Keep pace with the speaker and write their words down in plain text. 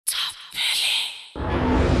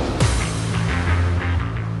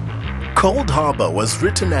Cold Harbour was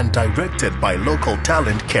written and directed by local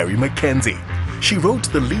talent Kerry Mackenzie. She wrote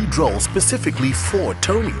the lead role specifically for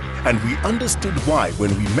Tony, and we understood why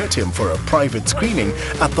when we met him for a private screening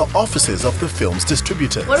at the offices of the film's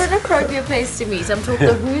distributors. What an appropriate place to meet. I'm talking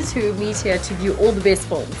the who's who meet here to view all the best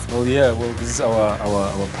films. Well, yeah, this is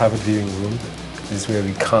our private viewing room. This is where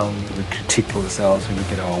we come, we critique ourselves, we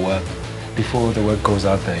look at our work before the work goes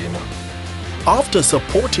out there, you know. After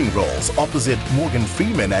supporting roles opposite Morgan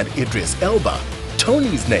Freeman and Idris Elba,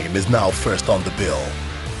 Tony's name is now first on the bill.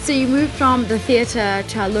 So you moved from the theatre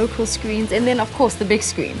to our local screens and then, of course, the big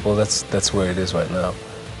screen. Well, that's where it is right now.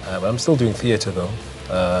 But I'm still doing theatre, though.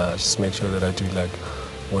 Just make sure that I do like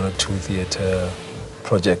 1 or 2 theatre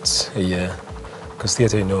projects a year. Because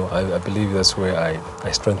theatre, you know, I believe that's where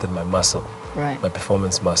I strengthen my muscle, right? My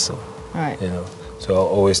performance muscle, right? You know, so I'll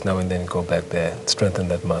always now and then go back there, strengthen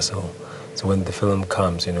that muscle. So when the film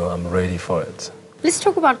comes, you know, I'm ready for it. Let's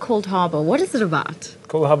talk about Cold Harbour. What is it about?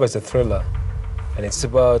 Cold Harbour is a thriller. And it's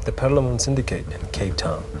about the Parliament Syndicate in Cape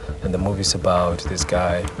Town. And the movie's about this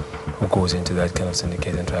guy who goes into that kind of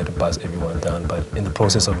syndicate and tries to bust everyone down. But in the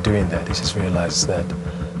process of doing that, he just realizes that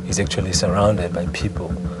he's actually surrounded by people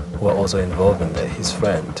who are also involved in that. His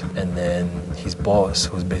friend, and then his boss,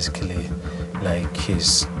 who's basically like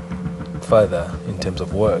his father in terms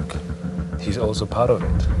of work. He's also part of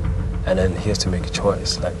it. And then he has to make a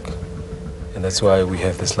choice. And that's why we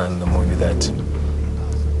have this line in the movie that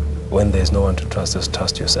when there's no one to trust, just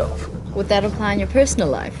trust yourself. Would that apply in your personal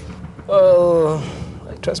life? Well,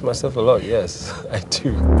 I trust myself a lot, yes, I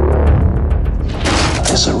do.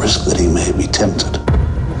 There's a risk that he may be tempted.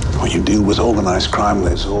 When you deal with organized crime,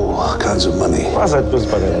 there's all kinds of money.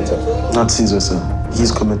 Not Caesar, sir.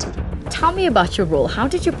 He's committed. Tell me about your role. How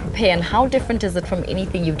did you prepare and how different is it from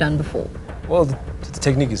anything you've done before? Well, the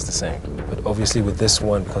technique is the same. But obviously with this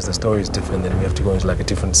one, because the story is different, then we have to go into like a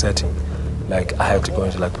different setting. Like I have to go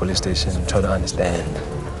into like police station and try to understand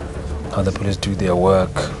how the police do their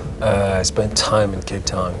work. I spent time in Cape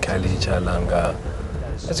Town, Kali, Chalanga.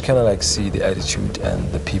 Just kind of like see the attitude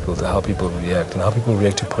and the people, how people react and how people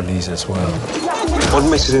react to police as well. What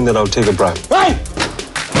makes you think that I'll take a bribe? Right!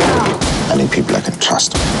 I need people I can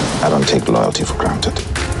trust. I don't take loyalty for granted.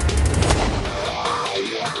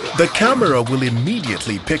 The camera will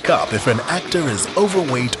immediately pick up if an actor is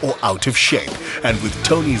overweight or out of shape. And with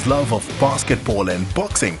Tony's love of basketball and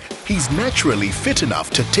boxing, he's naturally fit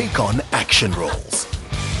enough to take on action roles.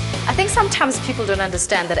 I think sometimes people don't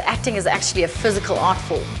understand that acting is actually a physical art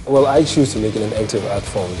form. Well, I choose to make it an active art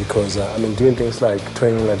form because, doing things like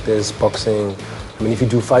training like this, boxing, if you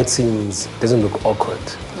do fight scenes, it doesn't look awkward.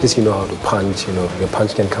 At least you know how to punch, you know, your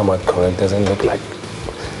punch can come out correct, doesn't look like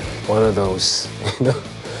one of those, you know.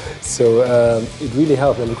 So it really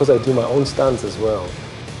helps, and because I do my own stunts as well,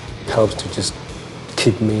 it helps to just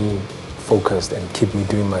keep me focused and keep me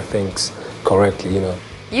doing my things correctly, you know.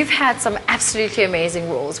 You've had some absolutely amazing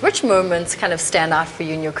roles. Which moments kind of stand out for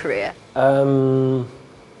you in your career? I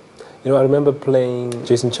remember playing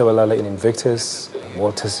Jason Chabalala in Invictus,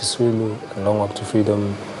 Walter Sisulu, and Long Walk to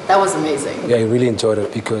Freedom. That was amazing. Yeah, I really enjoyed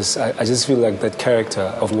it because I just feel like that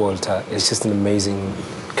character of Walter is just an amazing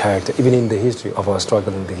character, even in the history of our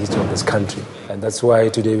struggle, in the history of this country. And that's why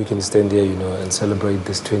today we can stand here, you know, and celebrate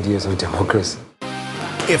this 20 years of democracy.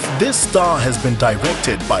 If this star has been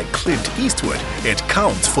directed by Clint Eastwood, it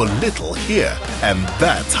counts for little here, and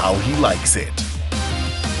that's how he likes it.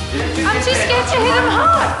 I'm too scared to hit him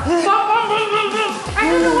hard. I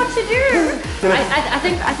don't know what to do.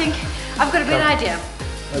 I think I've got a better idea.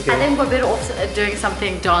 Okay. I think we're better off doing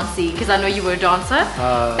something dancey, because I know you were a dancer.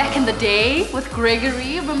 Back in the day with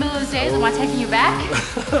Gregory, remember those days? Am I taking you back?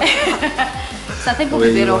 So I think we'll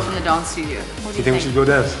be better off in the dance studio. What do you think? We should go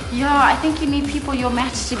dance? Yeah, I think you need people your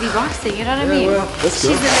match to be boxing, you know what I mean? Well, let's go.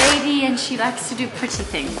 She's a lady and she likes to do pretty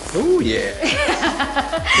things. Oh yeah.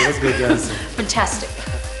 Okay, let's go dancing. Fantastic.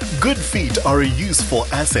 Good feet are a useful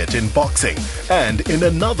asset in boxing and in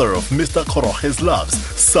another of Mr. Kgoroge's loves,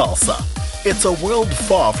 salsa. It's a world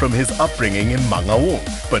far from his upbringing in Mangaung,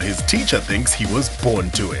 but his teacher thinks he was born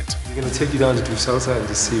to it. We're going to take you down to do salsa and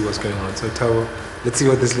just see what's going on. So tell her, let's see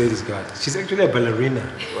what this lady's got. She's actually a ballerina.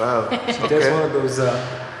 Wow. She does one of those...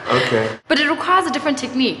 Okay. But it requires a different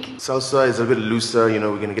technique. Salsa is a bit looser, you know,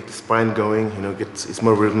 we're going to get the spine going, you know, it's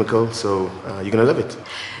more rhythmical, so you're going to love it.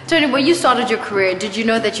 Tony, when you started your career, did you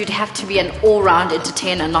know that you'd have to be an all-round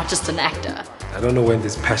entertainer, not just an actor? I don't know when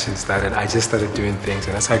this passion started. I just started doing things,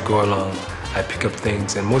 and as I go along, I pick up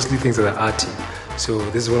things, and mostly things that are arty. So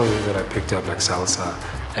this is one of the things that I picked up, like salsa,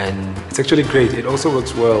 and it's actually great. It also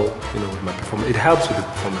works well, you know, with my performance. It helps with the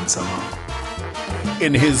performance somehow.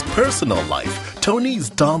 In his personal life, Tony's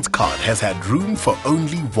dance card has had room for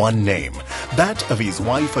only one name, that of his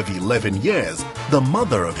wife of 11 years, the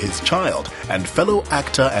mother of his child, and fellow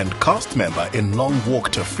actor and cast member in Long Walk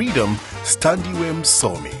to Freedom, Standiwe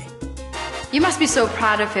Somi. You must be so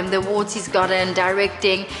proud of him, the awards he's gotten,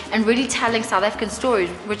 directing, and really telling South African stories,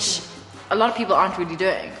 which a lot of people aren't really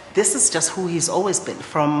doing. This is just who he's always been.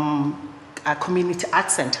 From community art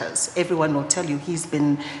centers, everyone will tell you he's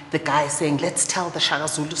been the guy saying, let's tell the Shaka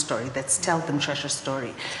Zulu story, let's tell the Mshasha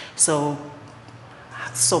story. So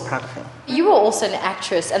proud of him. You were also an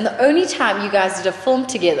actress, and the only time you guys did a film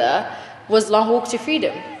together was Long Walk to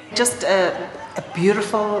Freedom. Just a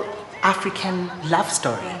beautiful African love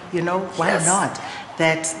story, you know, why not?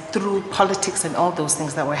 That through politics and all those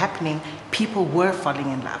things that were happening, people were falling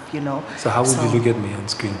in love, you know. So how would you look at me on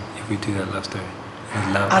screen if we do that love story?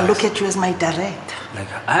 I look at you as my direct. Like,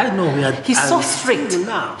 I know we are. He's so strict.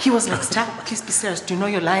 He was like, stop, please be serious. Do you know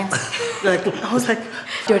your lines? Like, I was like,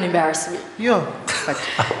 don't embarrass me. Yeah. But,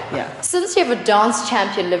 yeah. Since you have a dance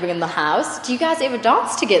champion living in the house, do you guys ever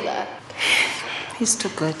dance together? He's too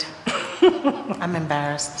good. I'm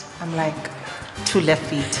embarrassed. I'm like 2 left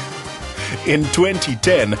feet. In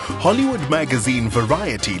 2010, Hollywood magazine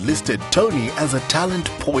Variety listed Tony as a talent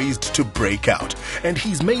poised to break out, and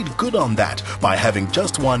he's made good on that by having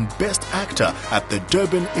just won Best Actor at the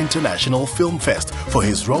Durban International Film Fest for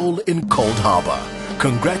his role in Cold Harbour.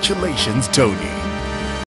 Congratulations, Tony.